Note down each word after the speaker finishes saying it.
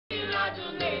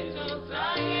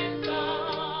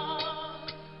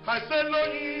I said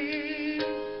lóyìn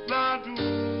ládùn.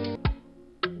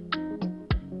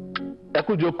 Ẹ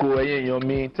kú jókòó ẹ̀yin èèyàn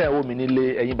mi tẹ́ ẹ wò mí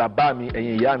nílé, ẹ̀yin bàbá mi,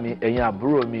 ẹ̀yin ìyá mi, ẹ̀yin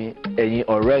àbúrò mi, ẹ̀yin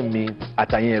ọ̀rẹ́ mi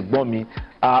àtàyin ẹ̀gbọ́n mi.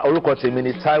 Orúkọ tèmi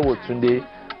ni Táíwò Túndé,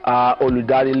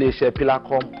 olùdarí iléeṣẹ́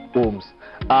Pillarcom Homes.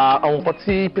 Àwọn nǹkan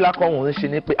tí Pillarcom Homes ń ṣe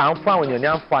ni pé à ń fún àwọn èèyàn ní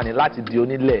àǹfààní láti di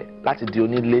onílẹ̀, láti di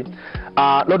onílé.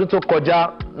 Lọ́dún tó kọjá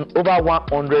over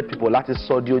 100 people láti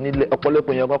sọ di onílé.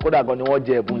 Ọ̀pọ̀lọpọ̀ èèyàn gan kódà gan ni wọ́n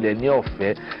jẹ ẹ̀bùn lẹ̀ ní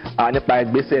ọ̀fẹ́ nípa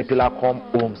ìgbésẹ̀ Pillarcom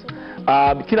Homes.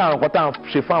 Kí ni àwọn nǹkan tá à ń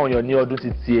ṣe fún àwọn èèyàn ní ọdún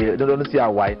tí a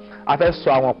wà yìí? A fẹ́ sọ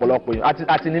àwọn ọ̀pọ̀lọpọ̀ èèyàn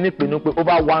àti ní nípinnu pé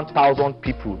over 1,000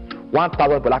 people la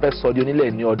fẹ́ sọ di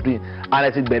onílẹ̀ ní ọdún yìí, and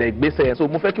ẹ ti bẹ̀rẹ̀ ìgbésẹ̀ yẹn. So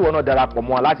mo fẹ́ kí wọn náà darapọ̀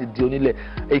mọ́ wa láti di onílẹ̀.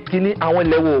 Èkíní, àwọn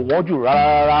ilẹ̀ wo wọ́n jù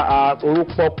rárá,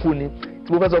 orúkọ kú ni.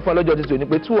 Tí mo fẹ́ sọ fún ẹ lọ́jọ́ títí òní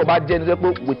pé tí wọ́n bá jẹ́ ní sẹ́ pé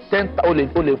o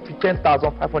lè fi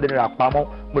 10,500 naira pamọ́,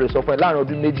 mo lè sọ fún ẹ láàrin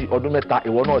ọdún méjì ọdún mẹ́ta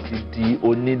ìwọ náà ti di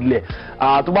onílẹ̀.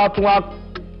 Tó bá tún wá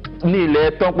ní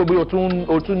ilẹ̀ tán pé bí o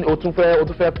tún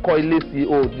fẹ́ kọ́ ilé sí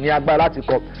o ní agbára láti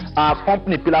kọ́,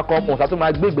 company Pillarcom Homes àti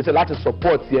máa gbé ìgbésẹ̀ láti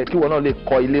support yẹ kí wọ́n náà lè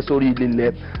kọ́ ilé sórí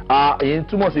ilẹ̀. Èyí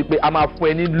túmọ̀ sí pé a máa fún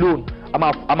ẹ ní loan, a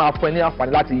máa fún ẹ ní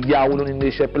àǹfààní láti yá owó lónìí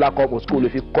iléeṣẹ́ Pillarcom Homes kó o lè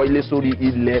fi kọ́ ilé sórí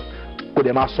ilẹ̀, kò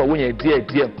dẹ̀ máa sanwó yẹn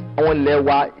díẹ̀díẹ̀. Àwọn ilẹ̀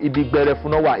wa ibi gbẹrẹfu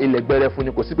náà wà, ilẹ̀ gbẹrẹfu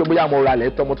ni, kò sí pé bóyá mo ra ilẹ̀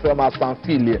tán mo tún fẹ́ máa san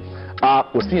fíìlì ẹ̀.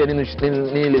 Kò sí yẹn ní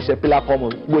iléeṣẹ́ Pillarcom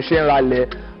Homes. Bó ṣe ń ra ilẹ̀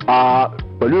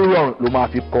pẹ̀lú ìrọ̀rùn ló máa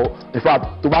fi kọ́. In fact,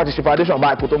 tó bá ti ṣe foundation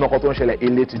báyìí kó tó mọ̀ ọkọ tó ń ṣẹlẹ̀,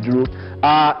 ilé ti dúró.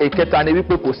 Ìkẹta ni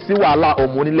wípé kò sí wàhálà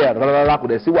ọmọ onílẹ̀ rárá, kò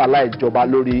dẹ̀ sí wàhálà ìjọba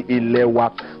lórí ilẹ̀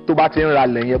wa. Tó bá ti ń ra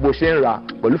ilẹ̀ yẹn bó ṣe ń ra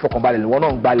pẹ̀lú ìfọ̀kànbalẹ̀ ìwọ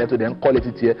náà ń gbalẹ̀ tó dẹ̀ ń kọ́lé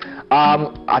títí ẹ̀.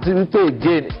 Àti wípé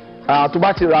again, tó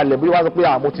bá ti ra ilẹ̀ bóyá wá sọ pé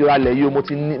mo ti ra ilẹ̀ yìí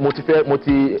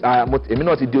èmi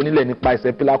náà ti di onílẹ̀ nípa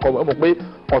ìṣẹ́ Pillarcom. Ó mọ̀ pé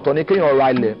ọ̀tọ̀ ni kéèyàn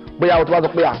ra ilẹ̀, bóyá o tó bá sọ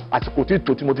pé àsìkò tí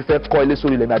tó tí mo ti fẹ́ kọ́ ilé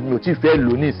sórí ilẹ̀ mi àbí mi ò tí ì fẹ́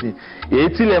lò nísìn, èyí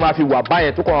tí ilẹ̀ máa fi wà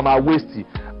báyẹn tó kọ́ máa waste.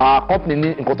 Company ní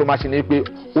nǹkan tó máa ṣe ni pé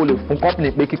o lè fún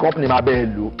company pé kí company máa bẹ́ẹ̀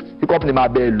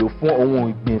lò fún ohun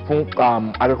ìgbìn, fún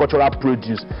agricultural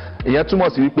produce. Ìyẹn túmọ̀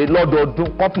sí wípé lọ́dọọdún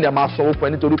company máa sanwó fún ẹ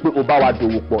nítorí pé o bá wa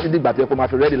dòwò pọ̀ nígbà ìgbà tí ẹ kó máa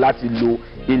fi ready láti lo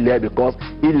ilẹ̀, because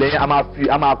ilẹ̀ yẹn a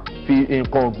máa fi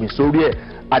nǹkan ọ̀gbìn sórí ẹ̀,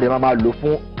 a dẹ̀ máa lò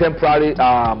fún temporary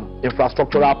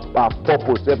infrastructural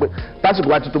purpose. Pé tásìkò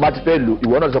bá tó bá ti fẹ́ lò,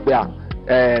 ìwọ náà sọ pé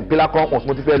Pillarcom Homes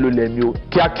mo ti fẹ́ lo ilẹ̀ mi o,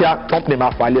 kíákíá company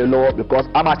máa fà lé ẹ lọ́wọ́, because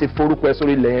a máa ti forúkọ ẹ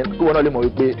sórí ilẹ̀ yẹn kí ìwọ náà lè mọ̀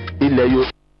wípé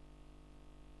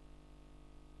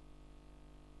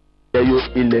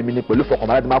ilẹ̀ mi ni pẹ̀lú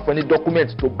fọkànbalẹ̀ láti máa fún ẹ ní document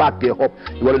tó back ẹ up.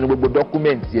 Ìwọ ló ní gbogbo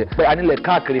document yẹn. Pé a nílẹ̀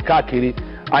káàkiri,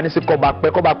 a ní sí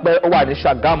Kọ́bápẹ́ ó wà ní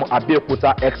Ṣàgámù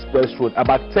Abẹ́òkúta Express Road,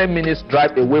 about 10 minutes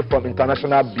drive away from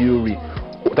International Brewery.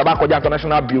 Tàbá kọjá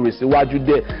International Brewery síwájú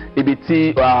dẹ̀ ibi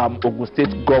tí Ogun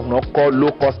State Governor kọ́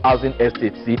low cost housing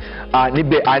estate sí,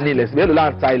 níbẹ̀ a ní ilẹ̀ síbẹ̀ ló là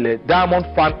ń ta ilẹ̀ Diamond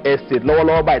Farm Estate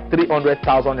lọ́wọ́lọ́wọ́ báyìí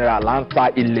 300,000 naira là ń ta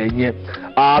ilẹ̀ yẹn.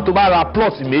 Tó bá ra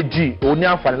plot méjì o ní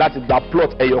àǹfààní láti gba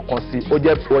plot ẹyọ kan sí, ó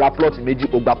jẹ́ o ra plot méjì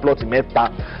o gba plot mẹ́ta.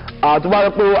 Tó bá rẹ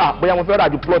pé bóyá mo fẹ́ rà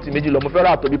ju plot méjì lọ, mo fẹ́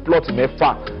rà tóbi plot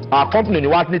mẹ́fà, company ni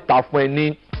wá ní ta fún ẹ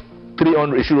ní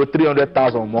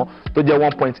 300,000 mọ́ tó jẹ́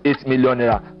 1.8 million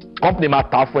naira. Company máa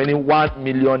ta fún ẹ ní 1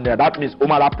 million naira. That means o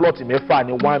máa ra plot mẹ́fà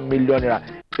ní 1 million naira.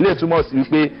 Ilé ìtumọ̀ sí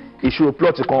wípé ìṣirò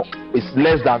plot kan is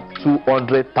less than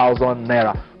 200,000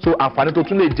 naira. So àǹfààní tó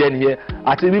tún lè jẹ nìyẹn.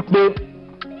 Àti wípé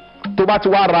tó bá ti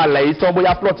wá ra ilẹ̀ yìí tán,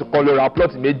 bóyá plot kan ló ra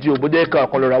plot méjì o, bóyá ẹ̀ka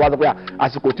kan ló ra, wá sọ pé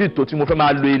àsìkò tí ìtò tí mo fẹ́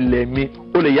máa lo ilẹ̀ mi,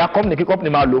 o lè yá company kí company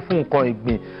máa lò fún nǹkan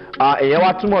ìgbìn. Èyàn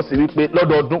wá túmọ̀ sí wípé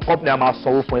lọ́dọọdún company a máa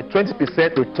sanwó fún ẹ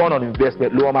 20% return on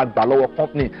investment ló wọ́n máa gbà lọ́wọ́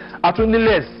company. A tún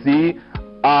nílẹ̀ sí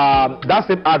that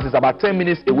same house is about 10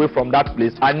 minutes away from that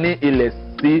place. A ní ilẹ̀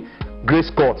sí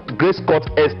Grace Court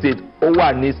Estate, ó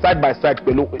wà ní side by side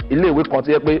pẹ̀lú iléèwé kan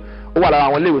tó yẹ pé ó wà lára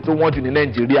àwọn iléèwé tó wọ́n jù ní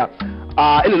Nàìjíríà.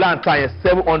 Èlò là ń ta yẹn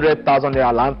 700,000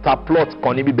 naira là ń ta plot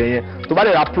kan níbí bẹ̀ yẹn. Tó bá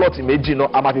lè ra plot méjì náà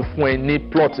a máa fi fún ẹ ní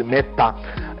plot mẹ́ta.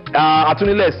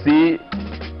 Àtúnilẹ̀ sí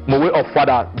Mowe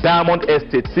Ọ̀fadà Diamond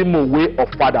Estate sí Mowe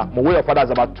Ọ̀fadà. Mowe Ọ̀fadà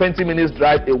is about 20 minutes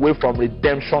drive away from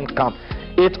Redemption Camp.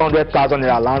 800,000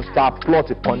 naira là ń ta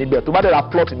plot kan níbẹ̀. Tó bá dẹ̀ ra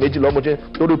plot méjì lọ́mọdé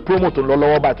lórí promo tó ń lọ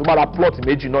lọ́wọ́ báyìí, tó bá ra plot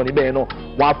méjì náà níbẹ̀ yẹn náà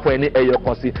wọ́n á fún ẹ ní ẹyọ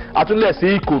kan sí. Àtúnilẹ̀ sí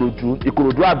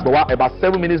Ìkòròdú Àgbọ̀wá about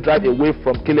 7 minutes drive away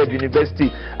from Caleb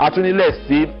University. Àtúnilẹ̀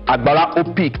sí Àgbàrá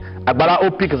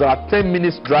Opik is about 10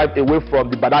 minutes drive away from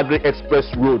the Badagry Express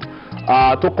Road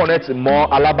tó connect mọ́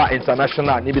Alaba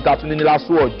International níbi tá a tún ní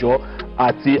Lásù Ọ̀jọ́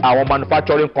àti àwọn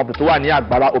manufacturing company tó wà ní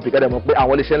Àgbàrá Opik. Ẹ̀dẹ̀ mọ̀ pé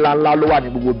àwọn iléeṣẹ́ ńláńlá ló wà ní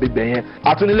gbogbo gbẹgbẹ̀ yẹn.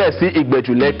 Àtúnilẹ̀ sí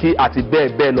Ìgbẹ̀jù Lẹ́kì àti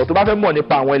bẹ́ẹ̀ lọ. Tó bá fẹ́ mọ̀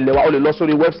nípa àwọn ilẹ̀ wa o lè lọ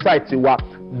sórí wẹ́bsáìtì wa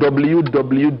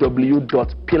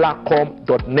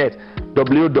www.pillarcom.net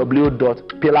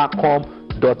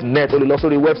www.pillarcom.net pillarcomhomes.net o lè lọ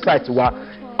sórí website wa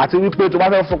àti wípé tó bá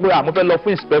fẹ́ sọ pé mo fẹ́ lọ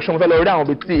fún inspection mo fẹ́ lọ rí àwọn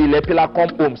ibi tí ilẹ̀ Pillarcom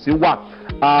Homes wà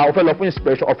o fẹ́ lọ fún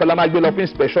inspection ọ̀fẹ́ la máa gbé lọ fún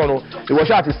inspection o ìwọ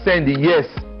ṣáà ti send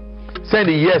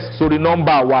yes sórí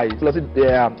nọ́mbà wa yìí lọ sí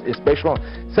inspection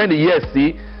send yes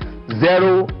sí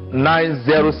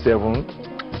 0907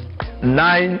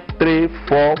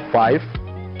 9345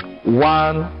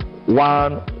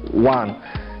 111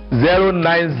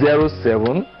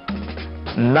 0907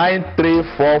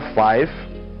 9345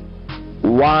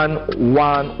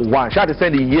 111 ṣáà ti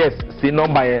send yes sí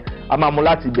nọ́mbà yẹn a máa mú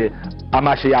láti ibẹ̀ a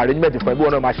máa ṣe arrangement fún ẹ bí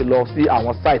wọn náà máa ṣe lọ sí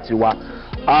àwọn site wa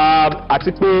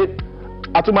àti pé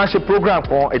a tún máa ṣe program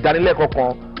kan ìdánilẹ́kọ̀ọ́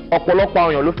kan ọ̀pọ̀lọpọ̀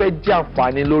àwọn èèyàn ló fẹ́ jẹ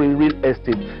àǹfààní lórí real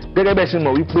estate gẹ́gẹ́ bẹ́ẹ̀ ṣe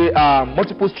mọ̀ wípé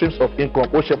multiple streams of income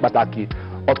ó ṣe pàtàkì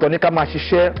ọ̀tọ̀ ní ká máa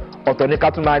ṣiṣẹ́ ọ̀tọ̀ ní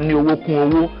ká tún máa ní owó kún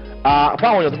owó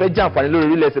fáwọn èèyàn tó fẹ́ jẹ àǹfààní lórí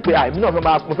real estate pé èmi náà mo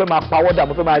fẹ́ máa pawọ́dà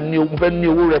mo fẹ́ ní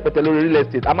owó rẹpẹtẹ lórí real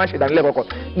estate a máa ṣe ìdánilẹ́kọ̀ọ́ kan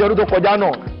ní ọdún tó kọjá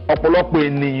náà ọ̀pọ̀lọpọ̀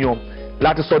ènìyàn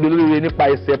láti sọ di olóríire nípa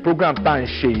ẹsẹ̀ program tá à ń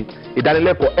ṣe yìí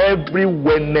ìdánilẹ́kọ̀ọ́ every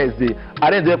Wednesday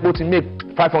àdéhùn pé ó ti make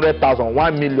 500,000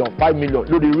 1 million 5 million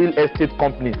lórí real estate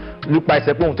company nípa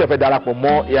ẹsẹ̀ pé òun tẹ̀ fẹ́ darapọ̀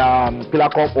mọ́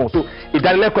Pillarcom Homes so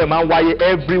ìdánilẹ́kọ̀ọ́ ẹ̀ máa ń wáyé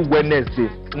every Wednesday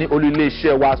ní olú ilé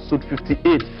iṣẹ́ wa suite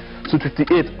 58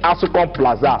 Asukon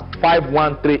Plaza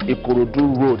 513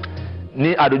 Ikorodu Road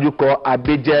ní àdójúkọ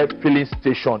Abeje filling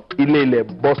station ilé-ilẹ̀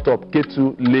bus stop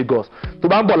Ketu Lagos tó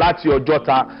bá ń bọ̀ láti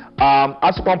Ọjọ́ta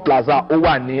Asukon Plaza ó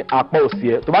wà ní apá òsì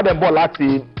ẹ̀ tó bá dẹ̀ ń bọ̀ láti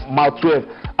mile 12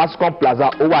 Asukon Plaza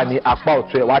ó wà ní apá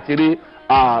ọ̀tún ẹ̀ wá ti rí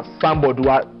signboard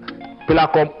wa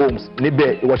Pillarcom Homes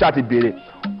níbẹ̀ ìwọ ṣáà ti béèrè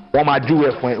wọ́n máa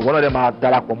júwèé fún ẹ ìwọ náà dẹ̀ máa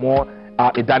darapọ̀ mọ́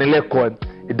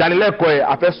ìdánilẹ́kọ̀ọ́ ẹ̀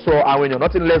a fẹ́ sọ àwọn èèyàn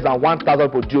nothing less than 1,000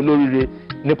 people di olóríire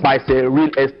nípa ẹsẹ̀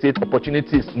real estate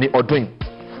opportunities ní ọdún yìí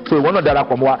so ìwọ náà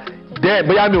darapọ̀ mọ́ wa then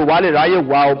bóyá mi ò wá lè ráyè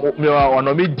wá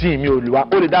ọ̀nà mi jìn mi ò lè wá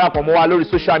o lè darapọ̀ mọ́ wa lórí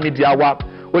social media wa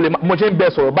mo ṣe ń bẹ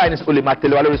sọ̀rọ̀ báyìí o lè máa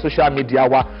tẹ̀lé wa lórí social media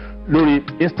wa lórí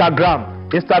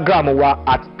Instagram wa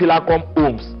 @Pillarcom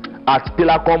Homes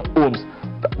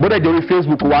bódà jẹ́ orí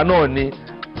Facebook wa náà ní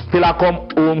Pillarcom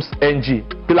Homes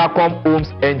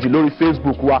NG lórí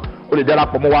Facebook wa o lè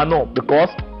darapọ̀ mọ́ wa náà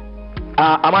because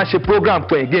a máa ń ṣe program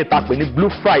kan again tá a pè ní Blue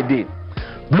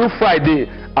Friday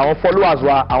àwọn followers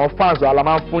wa àwọn fans wa la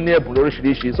máa ń fún ní ẹ̀bùn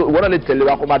lóríṣiríṣi so ìwọ náà lè tẹ̀lé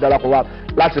wa kó máa darapọ̀ wa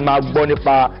láti máa gbọ́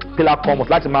nípa Pillarcom Homes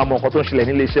láti máa mọ nǹkan tó ń ṣẹlẹ̀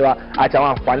nílé iṣẹ́ wa àti àwọn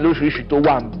àǹfààní lóríṣiríṣi tó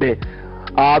wà ń bẹ̀.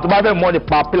 tó bá fẹ́ mọ̀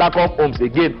nípa Pillarcom Homes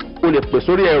again o lè pè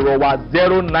sórí ẹ̀rọ wa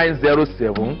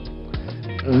 0907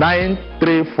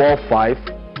 9345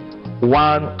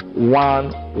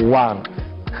 111.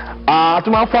 a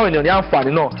tún máa ń fáwọn ènìyàn ní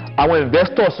àǹfààní náà àwọn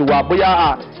investors wa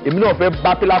bóyá èmi náà fẹ́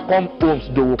bá Pillarcom Homes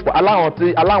dòwò pọ̀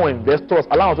aláwọn investors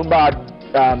aláwọn tó ń bá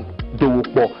dòwò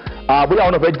pọ̀ bóyá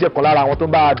àwọn náà fẹ́ jẹ́ kan lára àwọn tó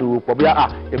ń bá dòwò pọ̀ bóyá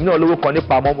èmi náà lówó kan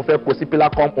nípa àmọ́ mo fẹ́ kó sí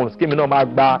Pillarcom Homes kí èmi náà máa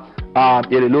gba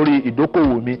èrè lórí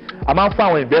ìdókòwò mi a máa ń fún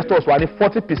àwọn investors wa ní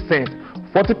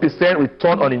 40%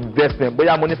 return on investment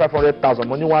bóyá mo ní 500,000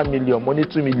 mo ní 1 million mo ní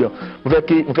 2 million mo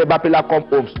fẹ́ bá Pillarcom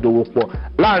Homes dòwò pọ̀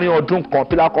láàrin ọdún kan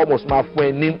Pillarcom Homes máa fún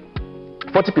ẹ ní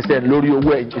 40% lórí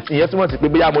owó ẹ̀ ìyẹn túmọ̀ sí pé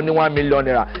bóyá mo ní 1 million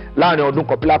naira láàrin ọdún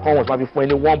kan Pillarcom Homes máa fi fún ẹ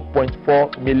ní 1.4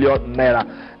 million naira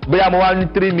bóyá mo wá ní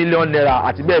 3 million naira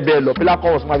àti bẹ́ẹ̀ bẹ́ẹ̀ lọ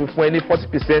Pillarcom Homes máa fi fún ẹ ní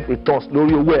 40% returns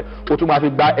lórí owó ẹ̀ o tún máa fi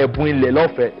gba ẹ̀bùn ilẹ̀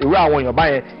lọ́fẹ̀ẹ́ irú àwọn èèyàn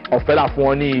báyẹn ọ̀fẹ́ là fún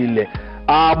wọn ní ilẹ̀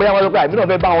bóyá wọ́n sọ pé àmì náà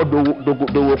fẹ́ bá wọn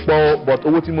dòwò pọ̀ but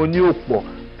owó tí mo ní ò pọ̀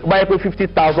báyẹn pé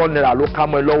 50,000 naira ló ká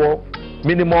mọ́ ẹ lọ́wọ́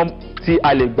minimum tí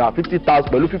a lè gbà 50,000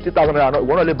 pẹ̀lú 50,000 naira náà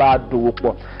ìwọ náà lè bá a dòwò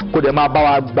pọ̀ kó dẹ̀ máa bá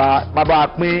wa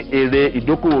pín èrè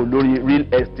ìdókòwò lórí real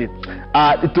estate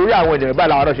ìtorí àwọn ènìyàn báyìí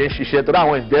làwọn náà ṣe ń ṣiṣẹ́ torí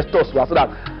àwọn investors wa so that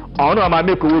àwọn náà máa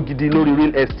make owó gidi lórí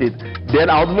real estate then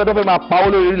àwọn tó fẹ́ máa pawó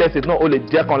lórí real estate náà ó lè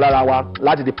jẹ́ kan lára wa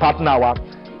láti di partner wa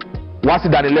wá sí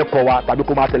ìdánilẹ́kọ̀ọ́ wa tàbí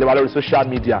kó máa tẹ̀lé wa lórí social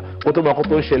media kó tó mọ ọkọ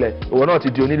tó ń ṣẹlẹ̀ ìwọ náà ti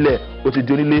di onílẹ̀ ó ti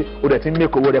di onílé ó dẹ̀ ti ń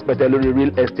make owó rẹpẹtẹ lórí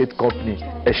real estate company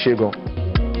ẹ ṣé gan.